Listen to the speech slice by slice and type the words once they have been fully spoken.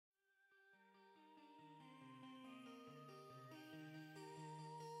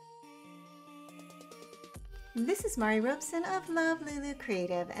This is Mari Robeson of Love Lulu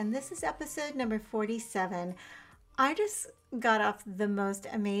Creative, and this is episode number 47. I just got off the most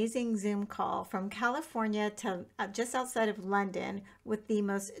amazing Zoom call from California to just outside of London with the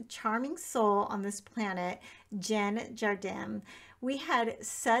most charming soul on this planet, Jen Jardim. We had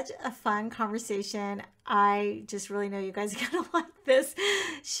such a fun conversation. I just really know you guys are going to like this.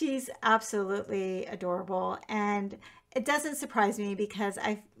 She's absolutely adorable, and it doesn't surprise me because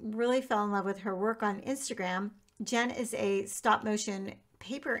I really fell in love with her work on Instagram. Jen is a stop motion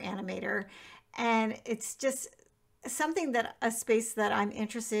paper animator, and it's just something that a space that I'm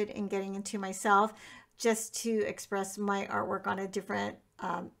interested in getting into myself, just to express my artwork on a different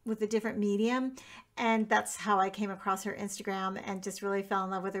with a different medium. And that's how I came across her Instagram and just really fell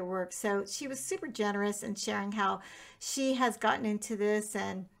in love with her work. So she was super generous in sharing how she has gotten into this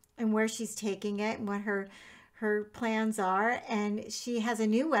and where she's taking it and what her plans are. And she has a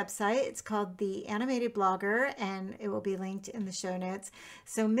new website. It's called The Animated Blogger, and it will be linked in the show notes.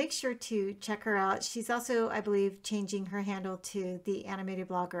 So make sure to check her out. She's also, I believe, changing her handle to The Animated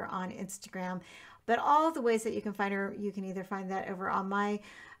Blogger on Instagram. But all the ways that you can find her, you can either find that over on my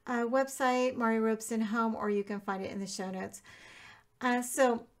website, Mari Robeson Home, or you can find it in the show notes.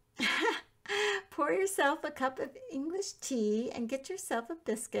 So pour yourself a cup of English tea and get yourself a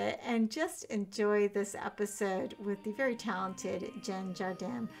biscuit and just enjoy this episode with the very talented Jen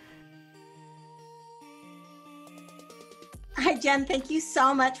Jardim. Hi, Jen. Thank you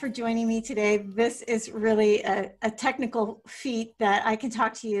so much for joining me today. This is really a technical feat that I can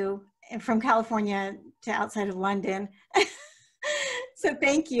talk to you from California to outside of London. So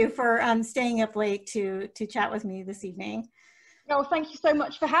thank you for staying up late to chat with me this evening. Oh, thank you so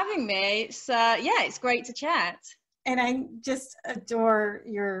much for having me. It's yeah, it's great to chat. And I just adore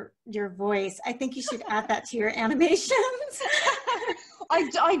your voice. I think you should add that to your animations.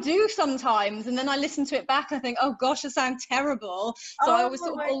 I do sometimes, and then I listen to it back. I think, oh gosh, I sound terrible. So I always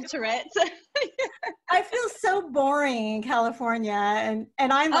sort of alter it. I feel so boring in California, and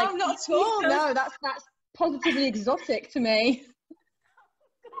I'm like, oh, not at all. No, that's positively exotic to me.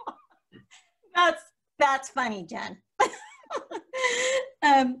 That's funny, Jen.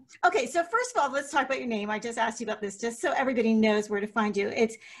 Okay, so first of all, let's talk about your name. I just asked you about this just so everybody knows where to find you.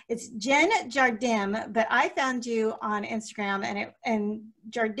 It's Jen Jardim, but I found you on Instagram, and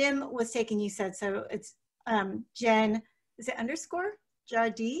Jardim was taken, you said, so it's Jen, is it underscore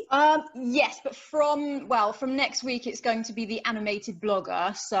Jardim? Yes, but from next week it's going to be the animated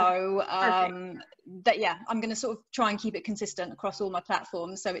blogger. So yeah, I'm going to sort of try and keep it consistent across all my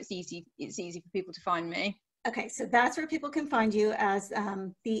platforms, so it's easy for people to find me. Okay, so that's where people can find you, as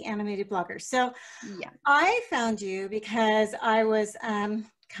the animated blogger. So yeah, I found you because I was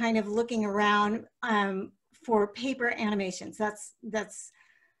kind of looking around for paper animations. That's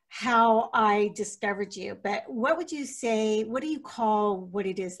how I discovered you. But what would you say, what do you call what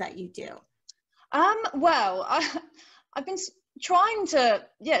it is that you do? Well, I've been trying to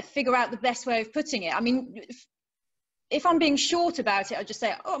figure out the best way of putting it. I mean, if I'm being short about it, I just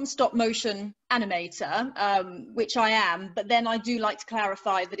say, oh, I'm a stop motion animator, which I am, but then I do like to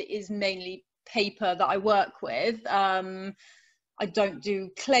clarify that it is mainly paper that I work with. I don't do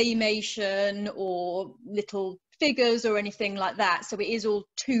claymation or little figures or anything like that. So it is all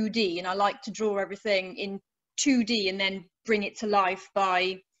 2D, and I like to draw everything in 2D and then bring it to life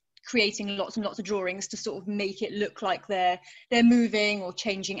by creating lots and lots of drawings to sort of make it look like they're moving or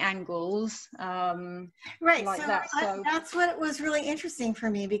changing angles, right, like so that. So that's what was really interesting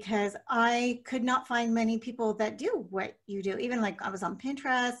for me, because I could not find many people that do what you do. Even like I was on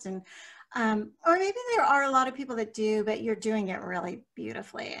Pinterest, and or maybe there are a lot of people that do, but you're doing it really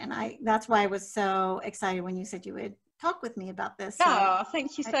beautifully, and that's why I was so excited when you said you would talk with me about this. Oh,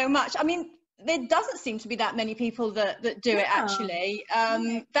 thank you so much. I mean, there doesn't seem to be that many people that do it, actually.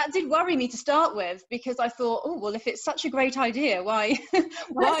 That did worry me to start with, because I thought, oh, well, if it's such a great idea, why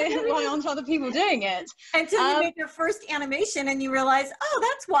aren't other people doing it? Until you make your first animation and you realize, oh,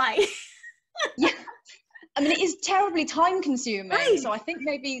 that's why. Yeah, I mean, it is terribly time consuming. Right. So I think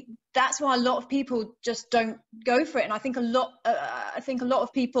maybe that's why a lot of people just don't go for it. And I think a lot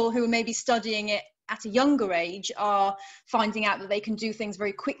of people who are maybe studying it at a younger age are finding out that they can do things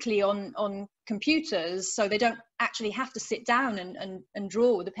very quickly on computers, so they don't actually have to sit down and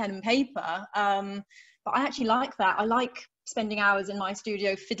draw with a pen and paper. But I actually like that. I like spending hours in my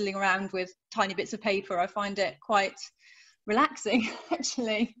studio fiddling around with tiny bits of paper. I find it quite relaxing,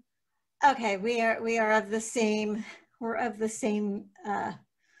 actually. Okay, we're of the same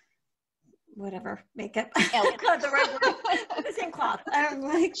whatever, makeup. Elk. Got the right word. The same cloth. I'm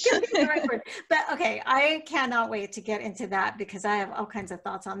like, give me the right word. But okay, I cannot wait to get into that because I have all kinds of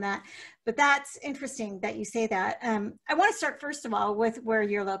thoughts on that. But that's interesting that you say that. I want to start first of all with where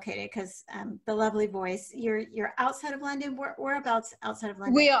you're located because the lovely voice. You're outside of London. Whereabouts outside of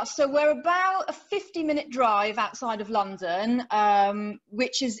London? We're about a 50-minute drive outside of London,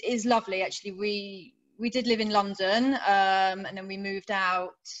 which is lovely actually. We did live in London, and then we moved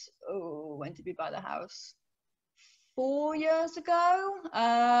out. Oh, when did we buy the house? 4 years ago.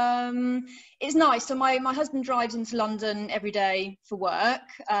 It's nice. So my husband drives into London every day for work,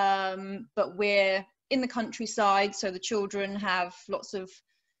 but we're in the countryside, so the children have lots of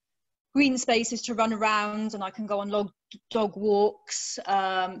green spaces to run around, and I can go on dog walks.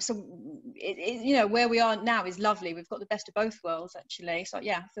 You know, where we are now is lovely. We've got the best of both worlds, actually. So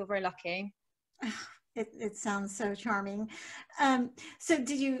yeah, I feel very lucky. It sounds so charming. So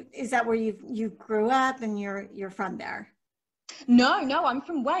is that where you grew up and you're from there? No, I'm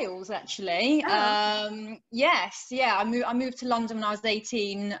from Wales, actually. Oh. Yes, yeah. I moved to London when I was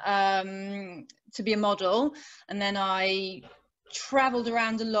 18 to be a model, and then I traveled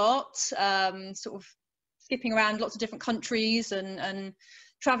around a lot, sort of skipping around lots of different countries and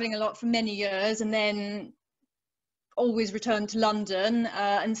traveling a lot for many years, and then always returned to London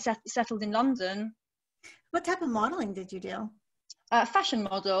and settled in London. What type of modeling did you do? Fashion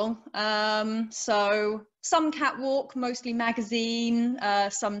model. So some catwalk, mostly magazine,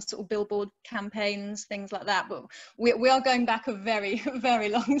 some sort of billboard campaigns, things like that. But we are going back a very, very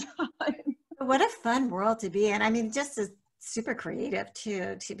long time. What a fun world to be in. I mean, just as super creative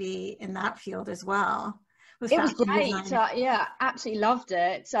too, to be in that field as well. It was great. Yeah, absolutely loved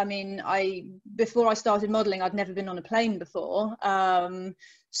it. I mean, before I started modeling, I'd never been on a plane before.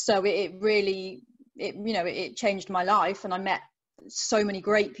 So it really, it changed my life, and I met so many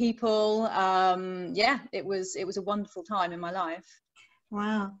great people. Yeah, it was a wonderful time in my life.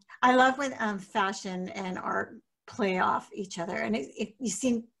 Wow. I love when fashion and art play off each other, and you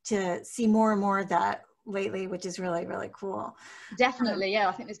seem to see more and more of that lately, which is really, really cool. Definitely. Yeah,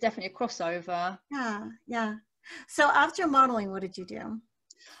 I think there's definitely a crossover. Yeah. So after modeling, what did you do?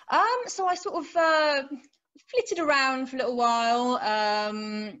 So I sort of flitted around for a little while,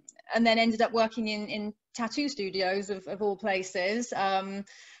 and then ended up working in tattoo studios of all places.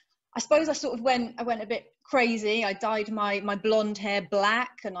 I suppose I sort of went a bit crazy. I dyed my blonde hair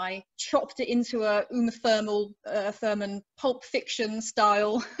black, and I chopped it into a Uma Thurman Pulp Fiction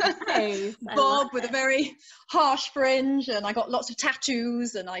style Nice. bob with a very harsh fringe, and I got lots of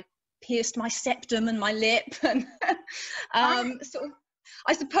tattoos, and I pierced my septum and my lip, and sort of,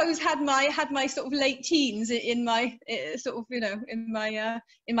 I suppose had my sort of late teens in my sort of, in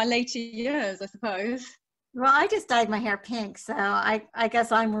my later years, I suppose. Well, I just dyed my hair pink, so I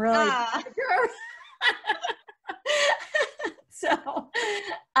guess I'm really So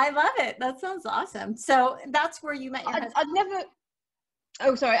I love it. That sounds awesome. So that's where you met your husband. I'd never.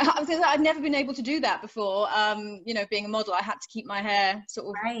 Oh, sorry. I was going to say, I'd never been able to do that before. Being a model, I had to keep my hair sort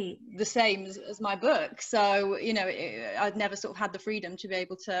of the same as my book. So, I'd never sort of had the freedom to be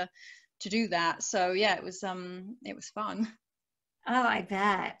able to do that. So yeah, it was fun. Oh, I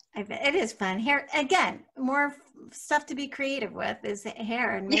bet it is fun. Hair, again, more stuff to be creative with is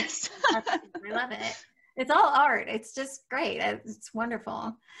hair and makeup. Yes. I love it. It's all art. It's just great. It's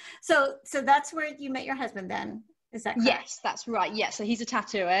wonderful. So that's where you met your husband then. Is that correct? Yes, that's right. Yeah, so he's a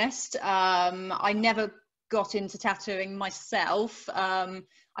tattooist. I never got into tattooing myself. I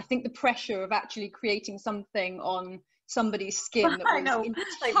think the pressure of actually creating something on somebody's skin that was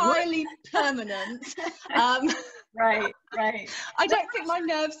entirely permanent. Right. I don't think my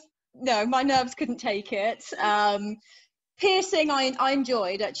nerves couldn't take it. Piercing, I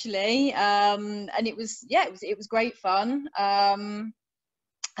enjoyed actually, and it was great fun.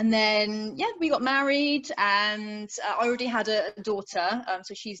 And then we got married, and I already had a daughter,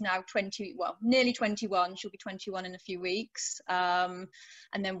 so she's now nearly 21. She'll be 21 in a few weeks. And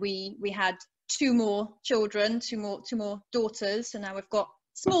then we had two more children, two more daughters, and now we've got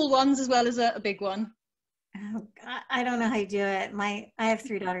small ones as well as a big one. Oh, I don't know how you do it. I have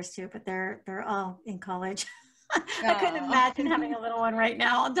 3 daughters too, but they're all in college. I couldn't imagine having a little one right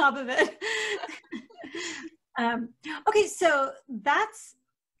now on top of it. Okay, so that's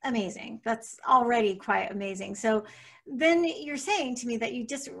amazing. That's already quite amazing. So then you're saying to me that you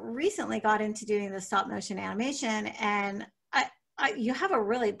just recently got into doing the stop motion animation, and you have a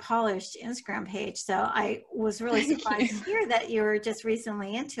really polished Instagram page. So I was really surprised to hear that you were just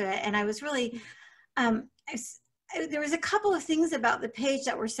recently into it. And I was really, there was a couple of things about the page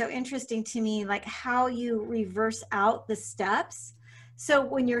that were so interesting to me, like how you reverse out the steps. So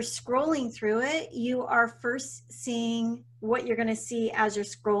when you're scrolling through it, you are first seeing what you're going to see as you're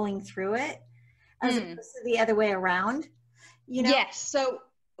scrolling through it, as opposed to the other way around, you know? Yes. So,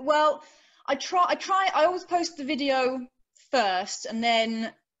 well, I always post the video first, and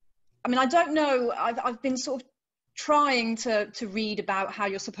then, I mean, I don't know, I've been sort of trying to read about how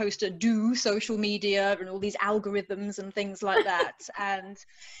you're supposed to do social media and all these algorithms and things like that. And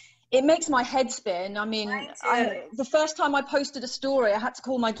it makes my head spin. I mean, the first time I posted a story, I had to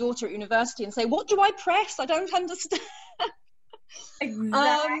call my daughter at university and say, what do I press? I don't understand.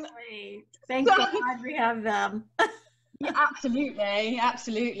 Exactly. Thank God we have them. Yeah, absolutely,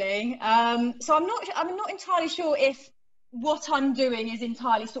 absolutely. So I'm not entirely sure if what I'm doing is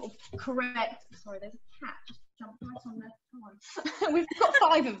entirely sort of correct. Sorry, there's a cat just jumped right on there. Come on. We've got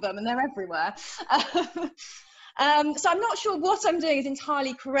 5 of them and they're everywhere. So I'm not sure what I'm doing is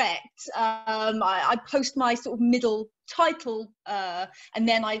entirely correct. I post my sort of middle title, and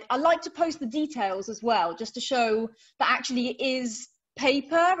then I like to post the details as well, just to show that actually it is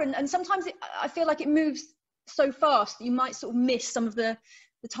paper, and sometimes I feel like it moves so fast that you might sort of miss some of the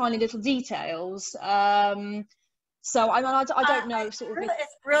tiny little details. So I don't know. It's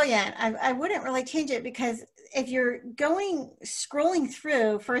brilliant. I wouldn't really change it, because if you're scrolling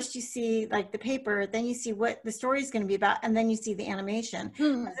through, first you see like the paper, then you see what the story is going to be about, and then you see the animation,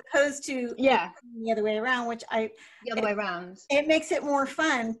 as opposed to the other way around, the other way around. It makes it more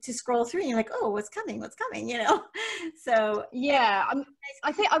fun to scroll through, and you're like, oh, what's coming, you know? So yeah,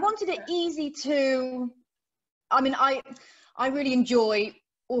 I think I wanted it easy to. I mean, I really enjoy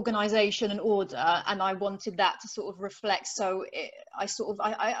organization and order, and I wanted that to sort of reflect. So I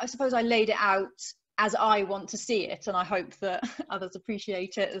suppose I laid it out as I want to see it, and I hope that others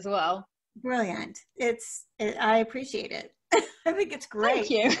appreciate it as well. Brilliant. I appreciate it. I think it's great. Thank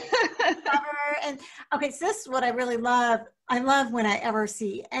you. And okay, so this is what I really love. I love when I ever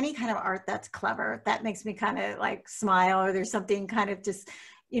see any kind of art that's clever. That makes me kind of like smile, or there's something kind of just,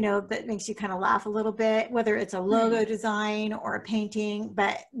 you know, that makes you kind of laugh a little bit, whether it's a logo design or a painting.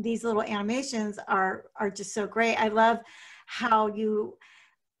 But these little animations are just so great. I love how you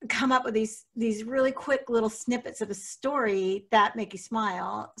come up with these really quick little snippets of a story that make you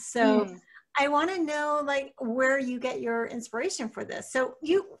smile. So I want to know, like, where you get your inspiration for this. So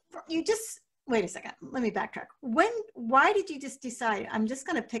you just, wait a second, let me backtrack. Why did you just decide, I'm just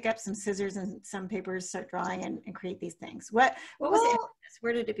going to pick up some scissors and some papers, start drawing and create these things? What was it?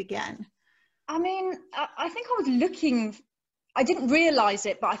 Where did it begin? I mean, I think I was looking, I didn't realize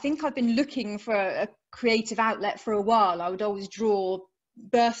it, but I think I've been looking for a creative outlet for a while. I would always draw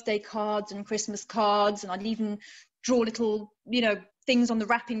birthday cards and Christmas cards, and I'd even draw little, you know, things on the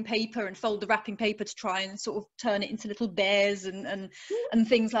wrapping paper and fold the wrapping paper to try and sort of turn it into little bears and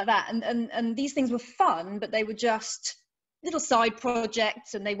things like that. And these things were fun, but they were just little side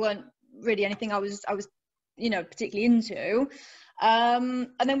projects, and they weren't really anything I was, you know, particularly into. And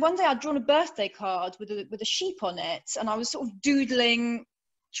then one day I'd drawn a birthday card with a sheep on it, and I was sort of doodling,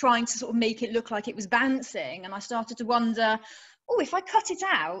 trying to sort of make it look like it was bouncing. And I started to wonder, oh, if I cut it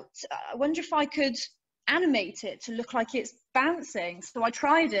out, I wonder if I could animate it to look like it's bouncing. So I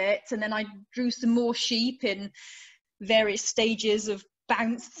tried it, and then I drew some more sheep in various stages of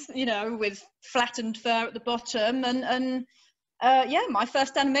bounce, you know, with flattened fur at the bottom, and yeah, my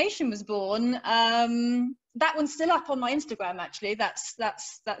first animation was born. That one's still up on my Instagram, actually. That's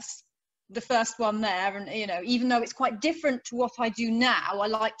the first one there. And, you know, even though it's quite different to what I do now, I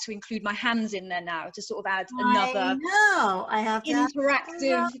like to include my hands in there now to sort of add another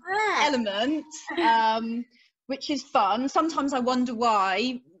interactive element, which is fun. Sometimes I wonder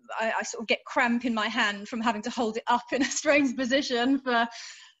why I sort of get cramp in my hand from having to hold it up in a strange position for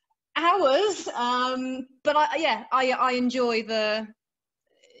hours. But I enjoy the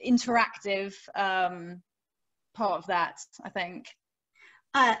interactive part of that, I think.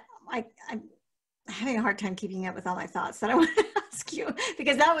 I'm having a hard time keeping up with all my thoughts that I want to ask you,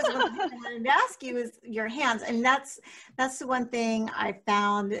 because that was one thing I wanted to ask you, is your hands. And that's the one thing I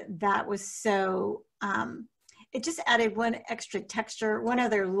found that was so, it just added one extra texture, one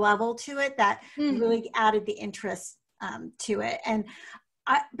other level to it that really added the interest to it. And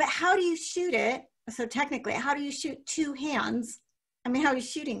but how do you shoot it? So technically, how do you shoot two hands? I mean, how are you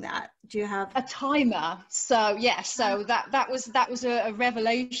shooting that? Do you have a timer? So yes, so that was a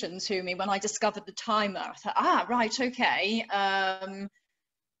revelation to me when I discovered the timer. I thought, right, okay.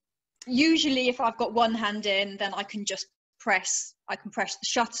 Usually, if I've got one hand in, then I can just press the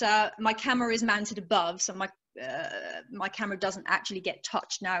shutter. My camera is mounted above, so my camera doesn't actually get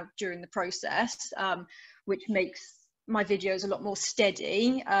touched now during the process, which makes my videos a lot more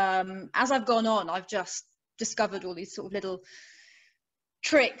steady. As I've gone on, I've just discovered all these sort of little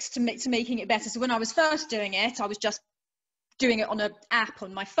tricks to making it better. So when I was first doing it, I was just doing it on an app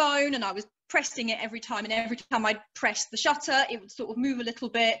on my phone, and I was pressing it every time, and every time I pressed the shutter, it would sort of move a little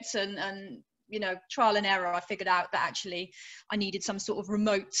bit, and you know, trial and error, I figured out that actually I needed some sort of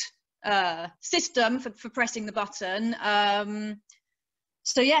remote system for pressing the button.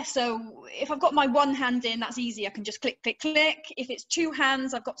 So yeah, so if I've got my one hand in, that's easy. I can just click, click, click. If it's two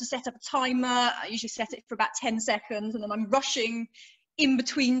hands, I've got to set up a timer. I usually set it for about 10 seconds, and then I'm rushing in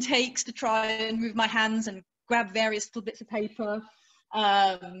between takes to try and move my hands and grab various little bits of paper.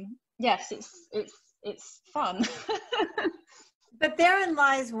 Yes, it's fun. But therein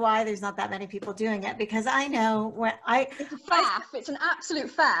lies why there's not that many people doing it, because I know when it's a faff. It's an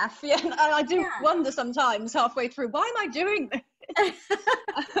absolute faff. Yeah, and I do wonder sometimes halfway through, why am I doing this?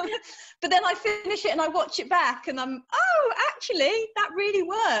 But then I finish it and I watch it back, and I'm, oh, actually that really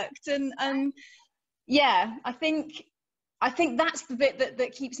worked. And yeah, I think that's the bit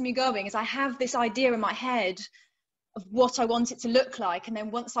that keeps me going, is I have this idea in my head of what I want it to look like, and then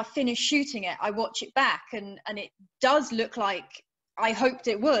once I finish shooting it, I watch it back, and it does look like I hoped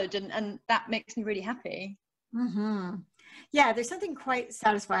it would, and that makes me really happy. Mm-hmm. Yeah, there's something quite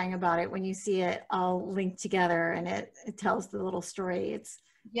satisfying about it when you see it all linked together and it tells the little story. It's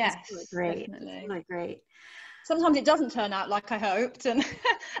really great. Definitely. It's really great. Sometimes it doesn't turn out like I hoped, and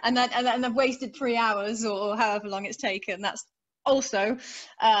and I've wasted 3 hours or however long it's taken. That's also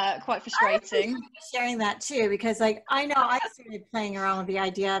quite frustrating. Sharing that too, because like I know I started playing around with the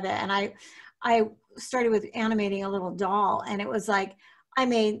idea of it, and I started with animating a little doll, and it was like I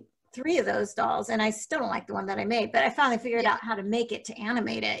made 3 of those dolls, and I still don't like the one that I made, but I finally figured out how to make it to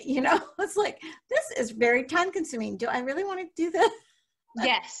animate it. You know, it's like, this is very time consuming. Do I really want to do this?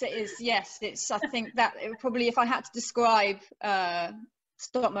 Yes, it is. Yes, it's. I think that it would probably, if I had to describe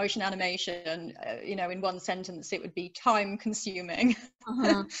stop motion animation, you know, in one sentence, it would be time consuming.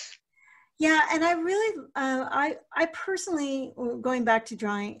 Uh-huh. Yeah, and I really, I personally, going back to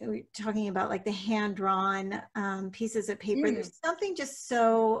drawing, talking about like the hand-drawn pieces of paper, there's something just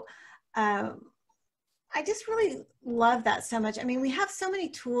so, I just really love that so much. I mean, we have so many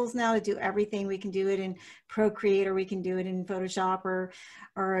tools now to do everything. We can do it in Procreate, or we can do it in Photoshop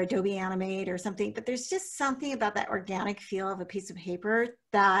or Adobe Animate or something, but there's just something about that organic feel of a piece of paper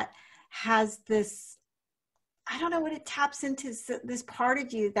that has this, I don't know what it taps into, this part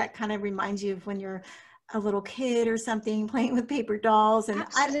of you that kind of reminds you of when you're a little kid or something, playing with paper dolls. And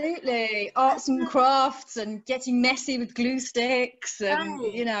absolutely, arts and crafts, and getting messy with glue sticks, and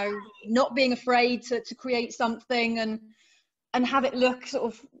you know, not being afraid to create something and have it look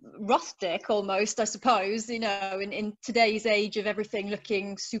sort of rustic almost, I suppose. You know, in today's age of everything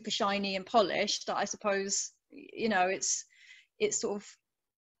looking super shiny and polished, I suppose, you know, it's sort of,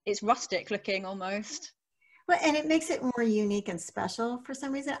 it's rustic looking almost. Well, and it makes it more unique and special for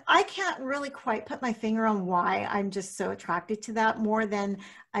some reason. I can't really quite put my finger on why I'm just so attracted to that, more than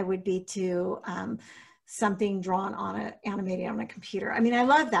I would be to something drawn on animated on a computer. I mean, I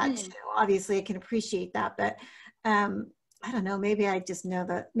love that too. Obviously, I can appreciate that, but I don't know. Maybe I just know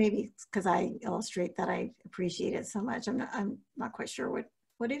that. Maybe it's because I illustrate that I appreciate it so much. I'm not quite sure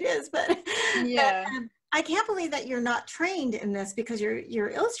what it is, but yeah. But, I can't believe that you're not trained in this, because your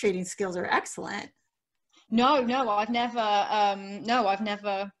illustrating skills are excellent. No, I've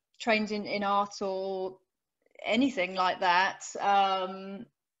never trained in art or anything like that. And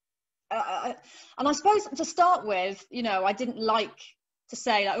I suppose to start with, you know, I didn't like to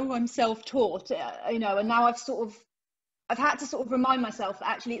say like, oh, I'm self-taught, you know, and now I've had to sort of remind myself that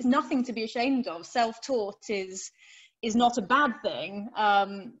actually it's nothing to be ashamed of. Self-taught is not a bad thing.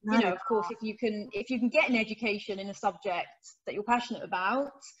 You know, of course, if you can get an education in a subject that you're passionate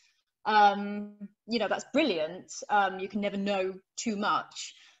about, you know, that's brilliant. You can never know too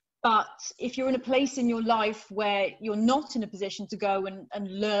much, but if you're in a place in your life where you're not in a position to go and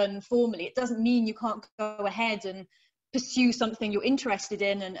learn formally, it doesn't mean you can't go ahead and pursue something you're interested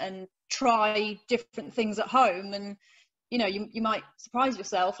in and try different things at home. And you know, you might surprise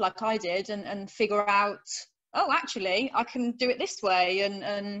yourself like I did, and figure out, oh, actually I can do it this way,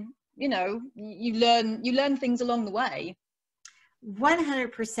 and you know, you learn things along the way.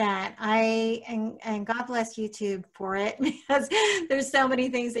 100%. And God bless YouTube for it, because there's so many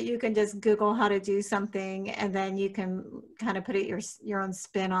things that you can just Google how to do something, and then you can kind of put it your own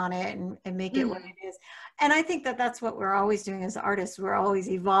spin on it and make it what it is. And I think that that's what we're always doing as artists. We're always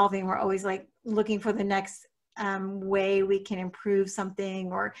evolving. We're always like looking for the next way we can improve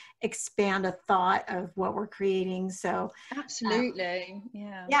something or expand a thought of what we're creating. So absolutely,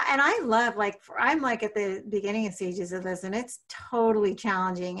 yeah. And I love, like, I'm like at the beginning stages of this, and it's totally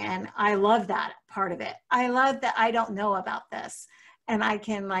challenging, and I love that part of it. I love that I don't know about this, and I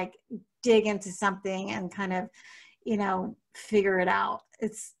can like dig into something and kind of, you know, figure it out.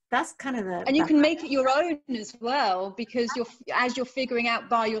 That's kind of and you can make it your own as well, because as you're figuring out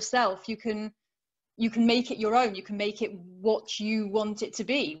by yourself, you can make it your own. You can make it what you want it to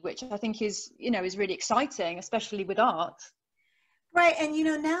be, which I think is, you know, is really exciting, especially with art. Right. And, you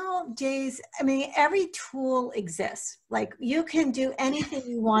know, nowadays, I mean, every tool exists. Like you can do anything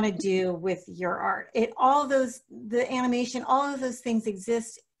you want to do with your art. All those, the animation, all of those things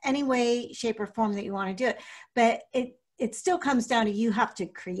exist any way, shape, or form that you want to do it. But it still comes down to you have to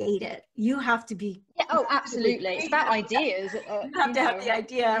create it. You have to be. Yeah, oh, absolutely. It's about ideas. You have to have the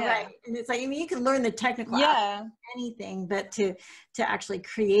idea, yeah. right? And it's like, I mean, you can learn the technical yeah. anything, but to actually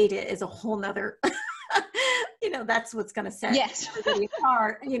create it is a whole nother. You know, that's what's going to set yes. everybody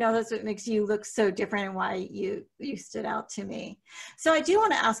apart. You know, that's what makes you look so different and why you stood out to me. So I do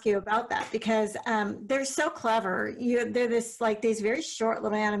want to ask you about that because they're so clever. They're this like these very short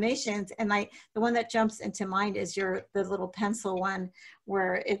little animations, and like the one that jumps into mind is the little pencil one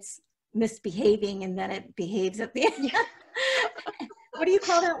where it's misbehaving and then it behaves at the end. Yeah. What do you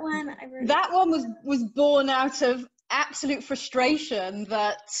call that one? That one was born out of absolute frustration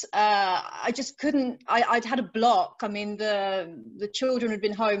that I just couldn't. I'd had a block. I mean, the children had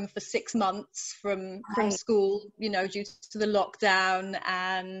been home for 6 months from school, you know, due to the lockdown,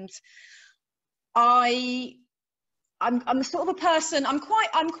 and I'm sort of a person. I'm quite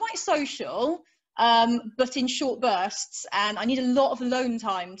social, but in short bursts, and I need a lot of alone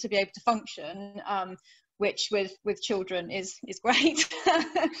time to be able to function. Which with children is great.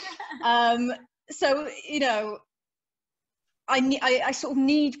 So, you know, I sort of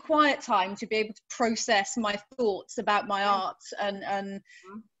need quiet time to be able to process my thoughts about my art, and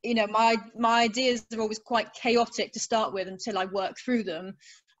you know, my ideas are always quite chaotic to start with until I work through them.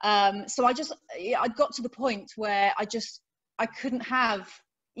 So I got to the point where I couldn't have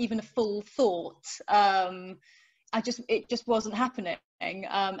even a full thought. It just wasn't happening.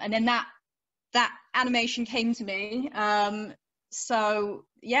 And then that animation came to me. So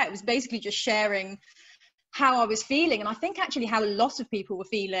yeah, it was basically just sharing how I was feeling, and I think actually how a lot of people were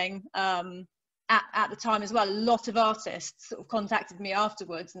feeling at the time as well. A lot of artists sort of contacted me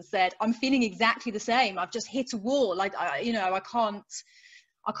afterwards and said, I'm feeling exactly the same. I've just hit a wall. Like, you know, I can't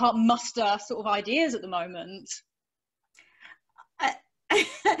muster sort of ideas at the moment.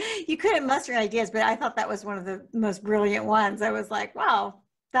 You couldn't muster ideas, but I thought that was one of the most brilliant ones. I was like, wow,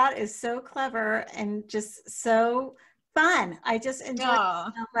 that is so clever and just so fun. I just enjoyed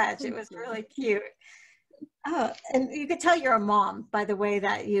it so much. It was really cute. Oh, and you could tell you're a mom by the way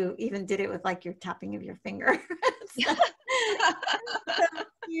that you even did it with like your tapping of your finger. So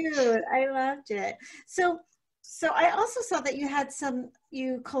cute. I loved it. So I also saw that you had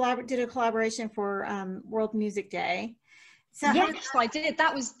did a collaboration for World Music Day. So yes, I did.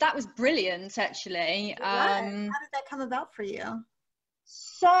 That was brilliant, actually. How did that come about for you?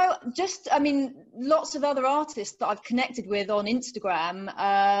 So just, I mean, lots of other artists that I've connected with on Instagram.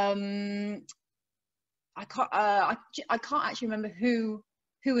 I can't actually remember who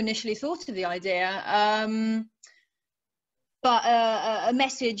initially thought of the idea. But a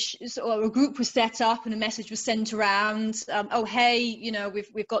message or a group was set up and a message was sent around. Oh, hey, you know,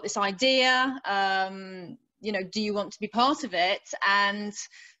 we've got this idea. You know, do you want to be part of it? And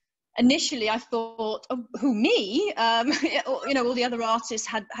initially I thought, oh, who, me? You know, all the other artists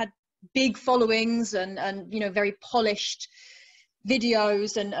had big followings and you know, very polished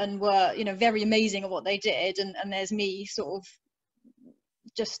videos and were, you know, very amazing at what they did, and there's me sort of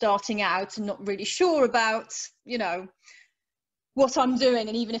just starting out and not really sure about, you know, what I'm doing,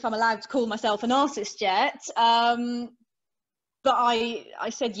 and even if I'm allowed to call myself an artist yet. But I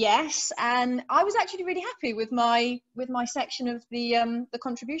said yes, and I was actually really happy with my section of the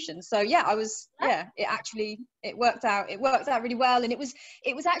contribution. So yeah, it worked out really well, and it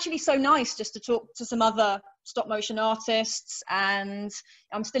was actually so nice just to talk to some other stop motion artists, and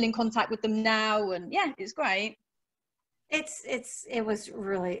I'm still in contact with them now, and yeah, it's great. It was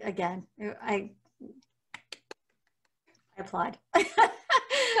really, again, I applaud.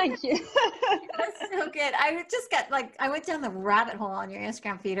 Thank you. That's so good. I just got like, I went down the rabbit hole on your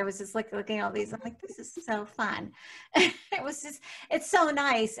Instagram feed. I was just like looking at all these. I'm like, this is so fun. It's so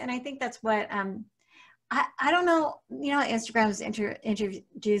nice. And I think that's what, I don't know, you know, Instagram's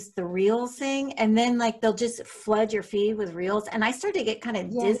introduced the Reels thing, and then like they'll just flood your feed with Reels. And I started to get kind of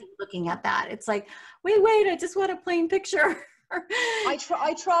dizzy looking at that. It's like, wait, I just want a plain picture.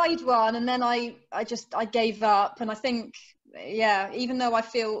 I tried one, and then I gave up. And I think, yeah, even though I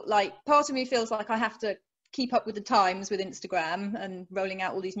feel like part of me feels like I have to keep up with the times with Instagram and rolling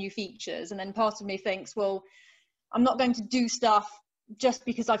out all these new features, and then part of me thinks, well, I'm not going to do stuff just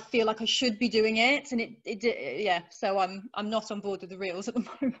because I feel like I should be doing it, and yeah. So I'm not on board with the reels at the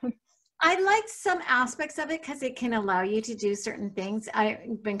moment. I like some aspects of it because it can allow you to do certain things.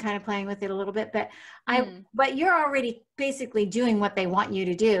 I've been kind of playing with it a little bit, but but you're already basically doing what they want you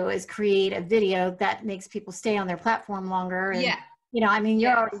to do, is create a video that makes people stay on their platform longer. And, Yeah. you know, I mean, you're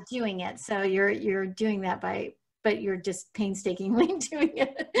Yes. already doing it. So you're doing that but you're just painstakingly doing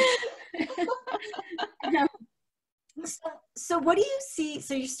it. So what do you see?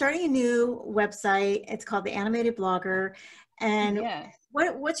 So you're starting a new website. It's called The Animated Blogger. And Yeah.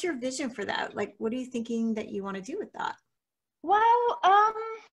 what's your vision for that? Like, what are you thinking that you want to do with that? Well, I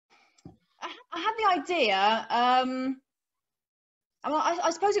had the idea.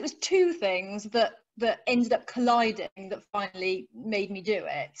 I suppose it was two things that ended up colliding that finally made me do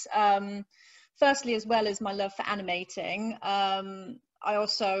it. Firstly, as well as my love for animating, I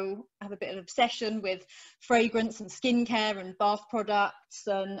also have a bit of an obsession with fragrance and skincare and bath products,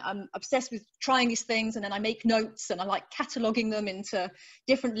 and I'm obsessed with trying these things, and then I make notes and I like cataloging them into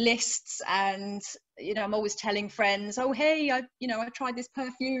different lists. And you know, I'm always telling friends, oh hey, I tried this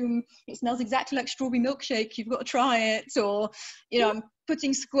perfume, it smells exactly like strawberry milkshake, you've got to try it. Or you know, I'm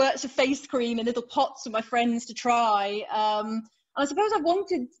putting squirts of face cream in little pots for my friends to try. And I suppose I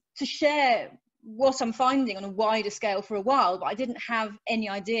wanted to share what I'm finding on a wider scale for a while, but I didn't have any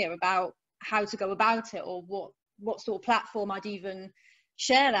idea about how to go about it, or what sort of platform I'd even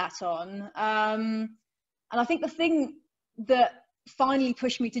share that on. And I think the thing that finally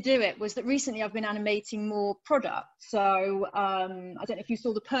pushed me to do it was that recently I've been animating more products. So I don't know if you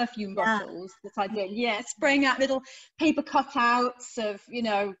saw the perfume bottles that I did. Yeah, spraying out little paper cutouts of, you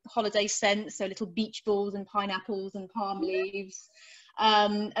know, holiday scents, so little beach balls and pineapples and palm leaves.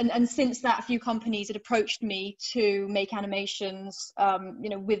 And since that, a few companies had approached me to make animations, you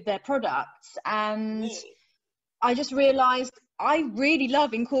know, with their products. And I just realized I really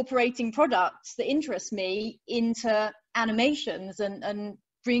love incorporating products that interest me into animations and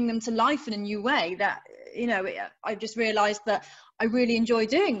bring them to life in a new way. That, you know, I just realized that I really enjoy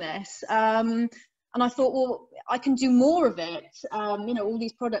doing this. And I thought, well, I can do more of it. You know, all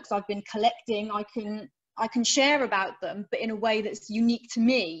these products I've been collecting, I can share about them, but in a way that's unique to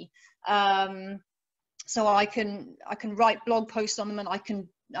me. So I can write blog posts on them, and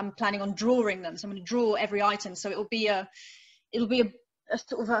I'm planning on drawing them. So I'm going to draw every item. So it'll be a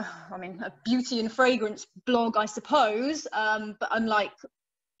sort of a beauty and fragrance blog, I suppose. But unlike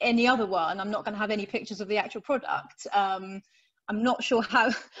any other one, I'm not going to have any pictures of the actual product. I'm not sure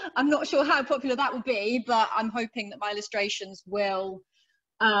how popular that will be, but I'm hoping that my illustrations will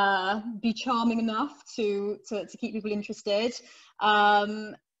be charming enough to keep people interested.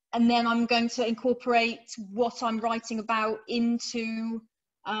 And then I'm going to incorporate what I'm writing about into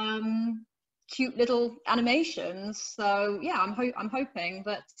cute little animations. So yeah, I'm hoping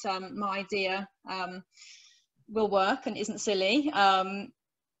that my idea will work and isn't silly.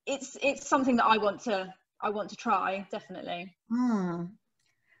 It's something that I want to try, definitely.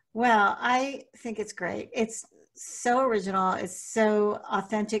 Well, I think it's great. It's so original. It's so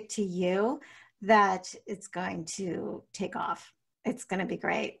authentic to you that it's going to take off. It's going to be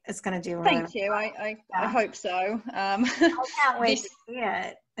great. It's going to do really. Thank you. I hope so. I can't wait to see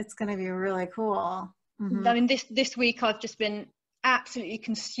it. It's going to be really cool. I mean, this week I've just been absolutely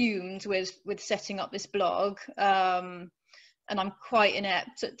consumed with setting up this blog. And I'm quite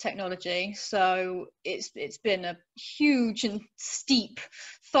inept at technology, so it's been a huge and steep,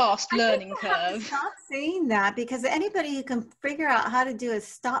 fast learning curve. Stop saying that, because anybody who can figure out how to do a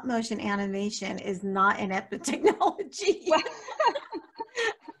stop motion animation is not inept at technology.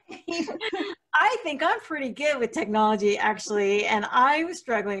 I think I'm pretty good with technology, actually, and I'm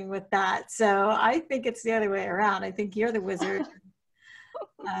struggling with that. So I think it's the other way around. I think you're the wizard.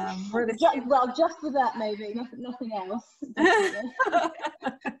 Well, just for that, maybe nothing else.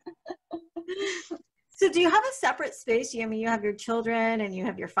 So do you have a separate space? I mean, you have your children and you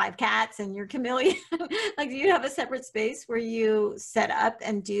have your 5 cats and your chameleon. Like, do you have a separate space where you set up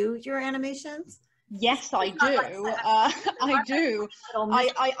and do your animations? Yes, I do. I do.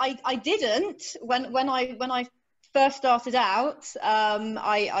 I didn't when I first started out.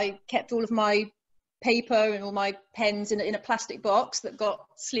 I kept all of my paper and all my pens in a plastic box that got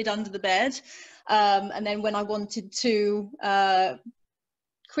slid under the bed, and then when I wanted to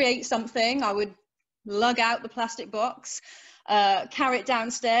create something, I would lug out the plastic box, carry it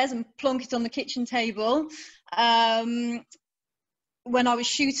downstairs and plonk it on the kitchen table. When I was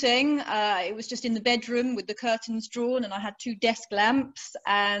shooting, it was just in the bedroom with the curtains drawn, and I had 2 desk lamps,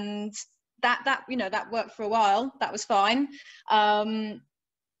 and that you know, that worked for a while. That was fine.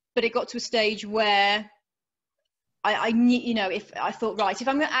 But it got to a stage where I need, you know, if I thought, right, if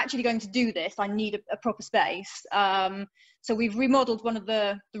I'm actually going to do this, I need a proper space. So we've remodeled one of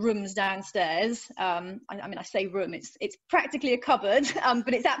the rooms downstairs. I mean, I say room, it's practically a cupboard,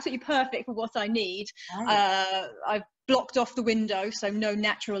 but it's absolutely perfect for what I need. Right. I've blocked off the window so no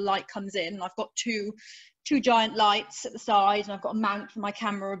natural light comes in. I've got two giant lights at the side, and I've got a mount for my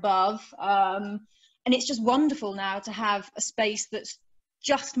camera above. And it's just wonderful now to have a space that's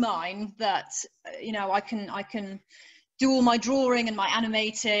just mine, that you know, I can do all my drawing and my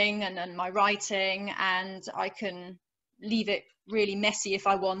animating and my writing, and I can leave it really messy if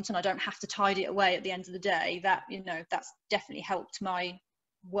I want, and I don't have to tidy it away at the end of the day. That, you know, that's definitely helped my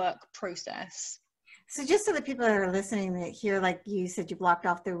work process. So just so the people that are listening that hear, like you said, you blocked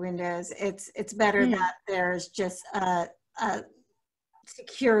off the windows, it's better that there's just a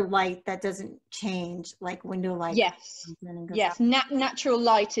secure light that doesn't change, like window light. Yes, yes. Natural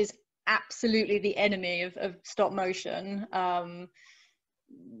light is absolutely the enemy of stop motion.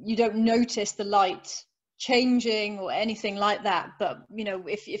 You don't notice the light changing or anything like that, but you know,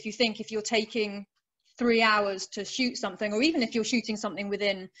 if you think, if you're taking 3 hours to shoot something, or even if you're shooting something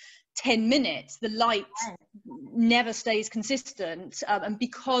within 10 minutes, the light never stays consistent, and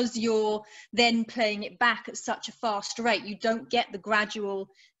because you're then playing it back at such a fast rate, you don't get the gradual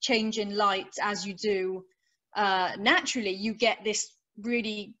change in light as you do naturally. You get this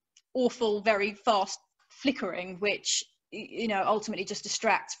really awful, very fast flickering, which, you know, ultimately just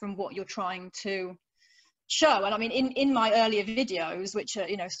distracts from what you're trying to show. And I mean, in my earlier videos, which are,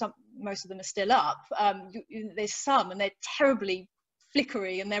 you know, most of them are still up, there's some, and they're terribly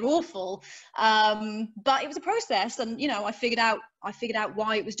flickery and they're awful, but it was a process, and you know, I figured out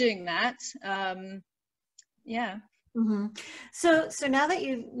why it was doing that. Yeah. Mm-hmm. So now that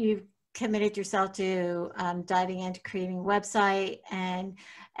you've committed yourself to diving into creating a website, and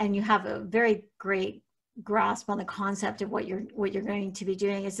you have a very great grasp on the concept of what you're going to be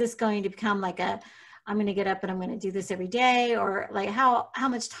doing, is this going to become like I'm going to get up and I'm going to do this every day, or like how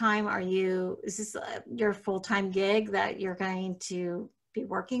much time is this your full-time gig that you're going to be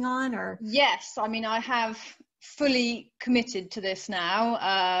working on? Or yes, I mean, I have fully committed to this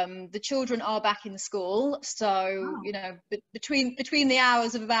now. The children are back in school, so you know, between the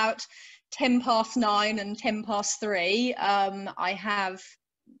hours of about 9:10 and 3:10,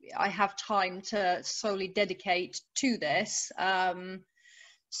 I have time to solely dedicate to this.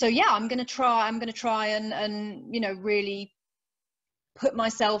 So yeah, I'm going to try and you know, really put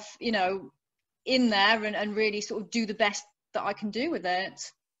myself, you know, in there and really sort of do the best that I can do with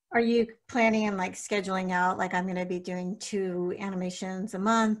it. are you planning on like scheduling out, like I'm going to be doing 2 animations a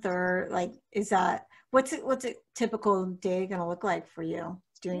month, or like, is that, what's a typical day going to look like for you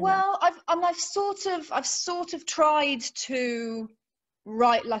doing Well, I've sort of tried to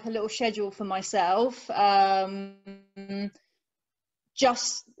write like a little schedule for myself.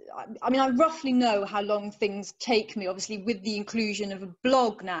 Just, I mean, I roughly know how long things take me. Obviously, with the inclusion of a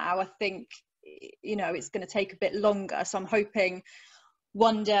blog now, I think, you know, it's going to take a bit longer. So I'm hoping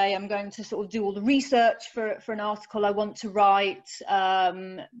one day I'm going to sort of do all the research for an article I want to write.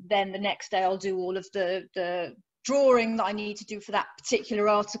 Then the next day I'll do all of the drawing that I need to do for that particular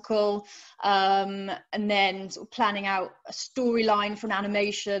article, and then sort of planning out a storyline for an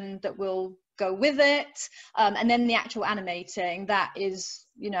animation that will go with it, and then the actual animating, that is,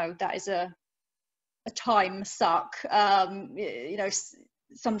 you know, that is a time suck. You know,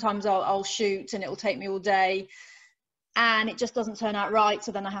 sometimes I'll shoot and it'll take me all day and it just doesn't turn out right,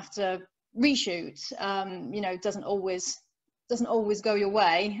 so then I have to reshoot. You know, it doesn't always go your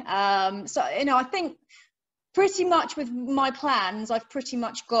way. So, you know, I think pretty much with my plans, I've pretty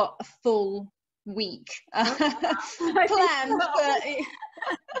much got a full week planned, but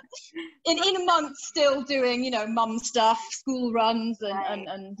in a month still doing, you know, mum stuff, school runs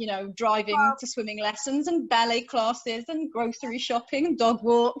and you know, driving to swimming lessons and ballet classes and grocery shopping and dog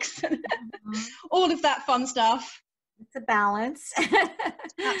walks and all of that fun stuff. It's a balance.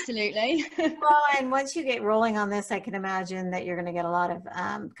 Absolutely. Well, and once you get rolling on this, I can imagine that you're going to get a lot of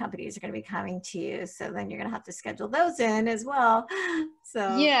companies are going to be coming to you. So then you're going to have to schedule those in as well.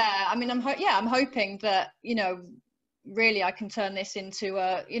 So yeah, I mean, I'm hoping that, you know, really I can turn this into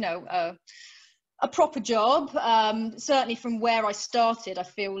a, you know, a proper job. Certainly from where I started, I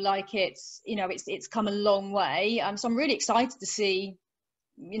feel like it's, you know, it's come a long way. So I'm really excited to see,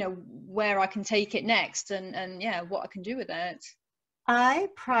 you know, where I can take it next and yeah, what I can do with it. I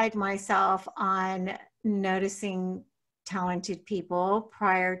pride myself on noticing talented people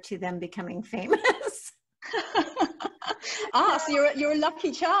prior to them becoming famous. So you're a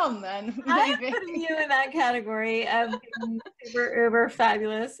lucky charm then, I'm maybe. putting you in that category of being super uber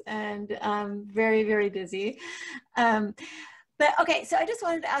fabulous and very, very busy. Um, but okay, so I just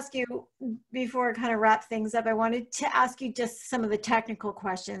wanted to ask you before I kind of wrap things up, I wanted to ask you just some of the technical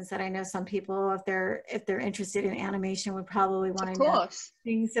questions that I know some people, if they're interested in animation, would probably want Of to know course.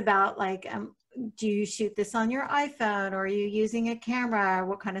 things about, like, do you shoot this on your iPhone, or are you using a camera?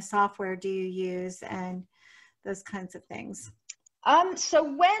 What kind of software do you use, and those kinds of things? So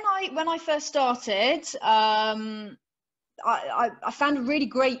when I first started, I found a really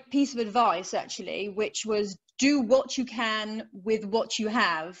great piece of advice actually, which was do what you can with what you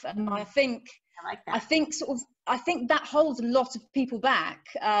have. And I think I like I that. think sort of I think that holds a lot of people back.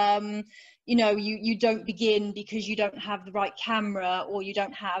 You know, you don't begin because you don't have the right camera, or you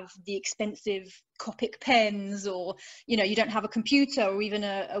don't have the expensive Copic pens, or you know, you don't have a computer or even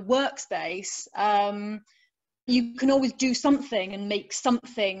a workspace. You can always do something and make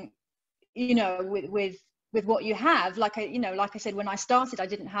something, you know, with what you have. Like I said, when I started, I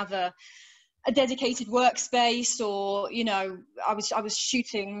didn't have a dedicated workspace, or you know, I was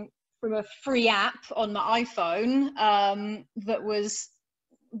shooting from a free app on my iPhone that was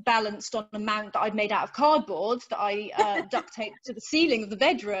balanced on a mount that I'd made out of cardboard that I duct taped to the ceiling of the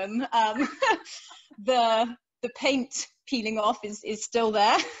bedroom. The paint peeling off is still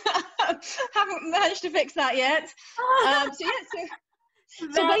there. Haven't managed to fix that yet.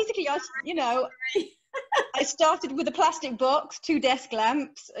 So basically, I started with a plastic box, 2 desk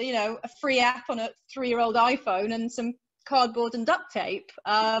lamps, you know, a free app on a 3-year-old iPhone, and some cardboard and duct tape.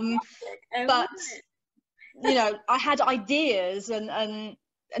 But you know, I had ideas, and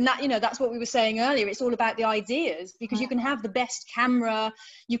that, you know, that's what we were saying earlier. It's all about the ideas, because you can have the best camera,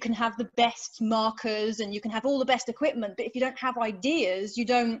 you can have the best markers, and you can have all the best equipment, but if you don't have ideas, you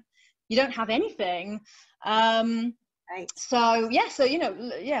don't have anything. Right. So you know,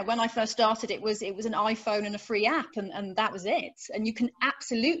 when I first started, it was an iPhone and a free app, and that was it. And you can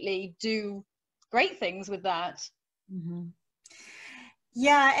absolutely do great things with that. Mm-hmm.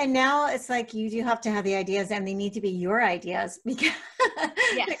 Yeah, and now it's like you do have to have the ideas, and they need to be your ideas because,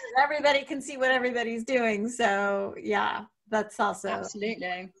 Yes. because everybody can see what everybody's doing. So yeah, that's also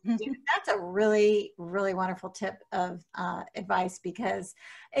Absolutely. that's a really, really wonderful tip of advice, because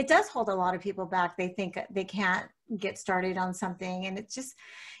it does hold a lot of people back. They think they can't get started on something, and it's just,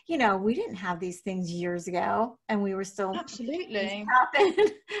 you know, we didn't have these things years ago, and we were still Absolutely.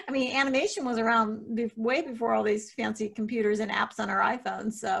 I mean, animation was around way before all these fancy computers and apps on our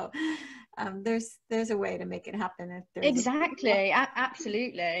iPhones. So there's a way to make it happen if there's Exactly.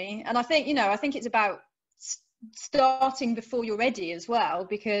 Absolutely. And I think, you know, I think it's about starting before you're ready as well,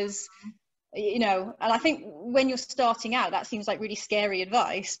 because you know, and I think when you're starting out, that seems like really scary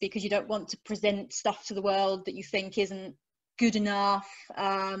advice, because you don't want to present stuff to the world that you think isn't good enough.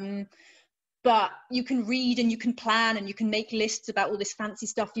 But you can read, and you can plan, and you can make lists about all this fancy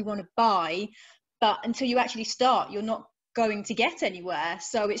stuff you want to buy, but until you actually start, you're not going to get anywhere.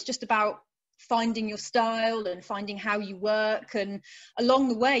 So it's just about finding your style and finding how you work, and along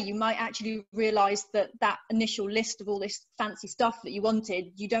the way you might actually realize that that initial list of all this fancy stuff that you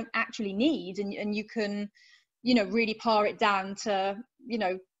wanted, you don't actually need, and you can, you know, really pare it down to, you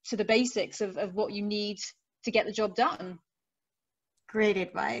know, to the basics of what you need to get the job done. Great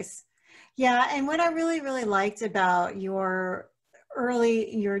advice. Yeah, and what I really, really liked about your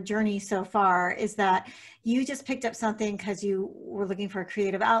journey so far is that you just picked up something because you were looking for a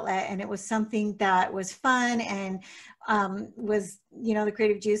creative outlet, and it was something that was fun, and was, you know, the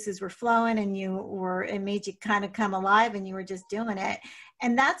creative juices were flowing, and it made you kind of come alive, and you were just doing it.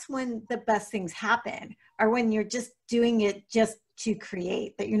 And that's when the best things happen, or when you're just doing it just to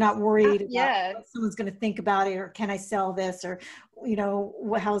create, that you're not worried about what someone's going to think about it, or can I sell this, or, you know,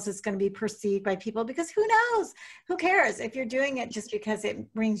 how is this going to be perceived by people? Because who knows? Who cares? If you're doing it just because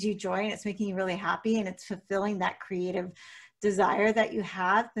it brings you joy, and it's making you really happy, and it's fulfilling that creative desire that you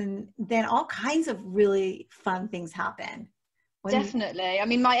have, then all kinds of really fun things happen. Definitely. I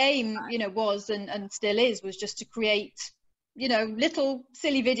mean, my aim, you know, was and still is, was just to create, you know, little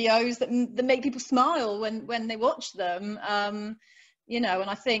silly videos that make people smile when they watch them. You know, and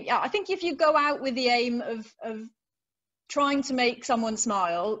I think if you go out with the aim of trying to make someone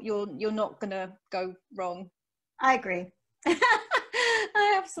smile, you're not gonna go wrong. I agree.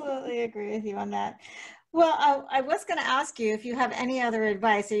 I absolutely agree with you on that. Well, I was going to ask you if you have any other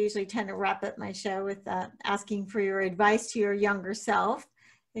advice. I usually tend to wrap up my show with asking for your advice to your younger self.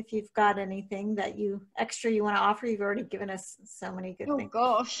 If you've got anything that extra you want to offer, you've already given us so many good things.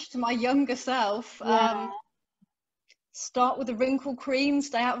 Oh gosh, to my younger self. Yeah. Start with the wrinkle cream,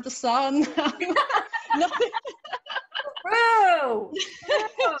 stay out of the sun. True.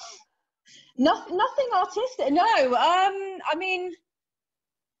 True. Nothing artistic. No. I mean,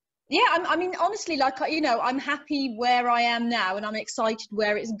 yeah. I mean, honestly, like, you know, I'm happy where I am now, and I'm excited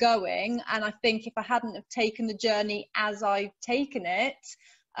where it's going. And I think if I hadn't have taken the journey as I've taken it,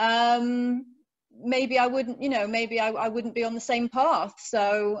 maybe I wouldn't. You know, maybe I wouldn't be on the same path.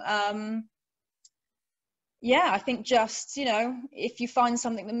 So, yeah, I think just, you know, if you find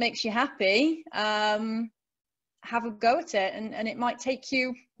something that makes you happy, have a go at it, and it might take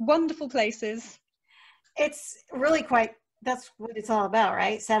you wonderful places. It's really quite, that's what it's all about,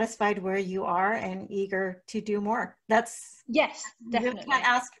 right? Satisfied where you are and eager to do more. That's, Yes, you really definitely. can't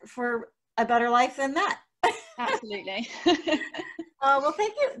ask for a better life than that. Absolutely. Well,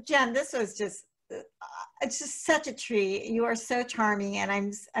 thank you, Jen. This was just, it's just such a treat. You are so charming, and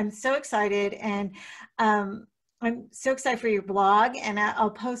I'm so excited, and I'm so excited for your blog, and I'll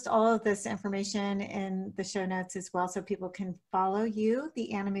post all of this information in the show notes as well, so people can follow you,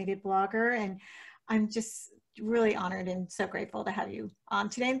 the animated blogger. And I'm just really honored and so grateful to have you on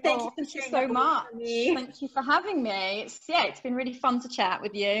today. And thank you Oh, for thank you sharing so that with much. me. Thank you for having me. It's been really fun to chat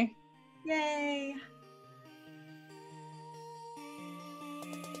with you. Yay.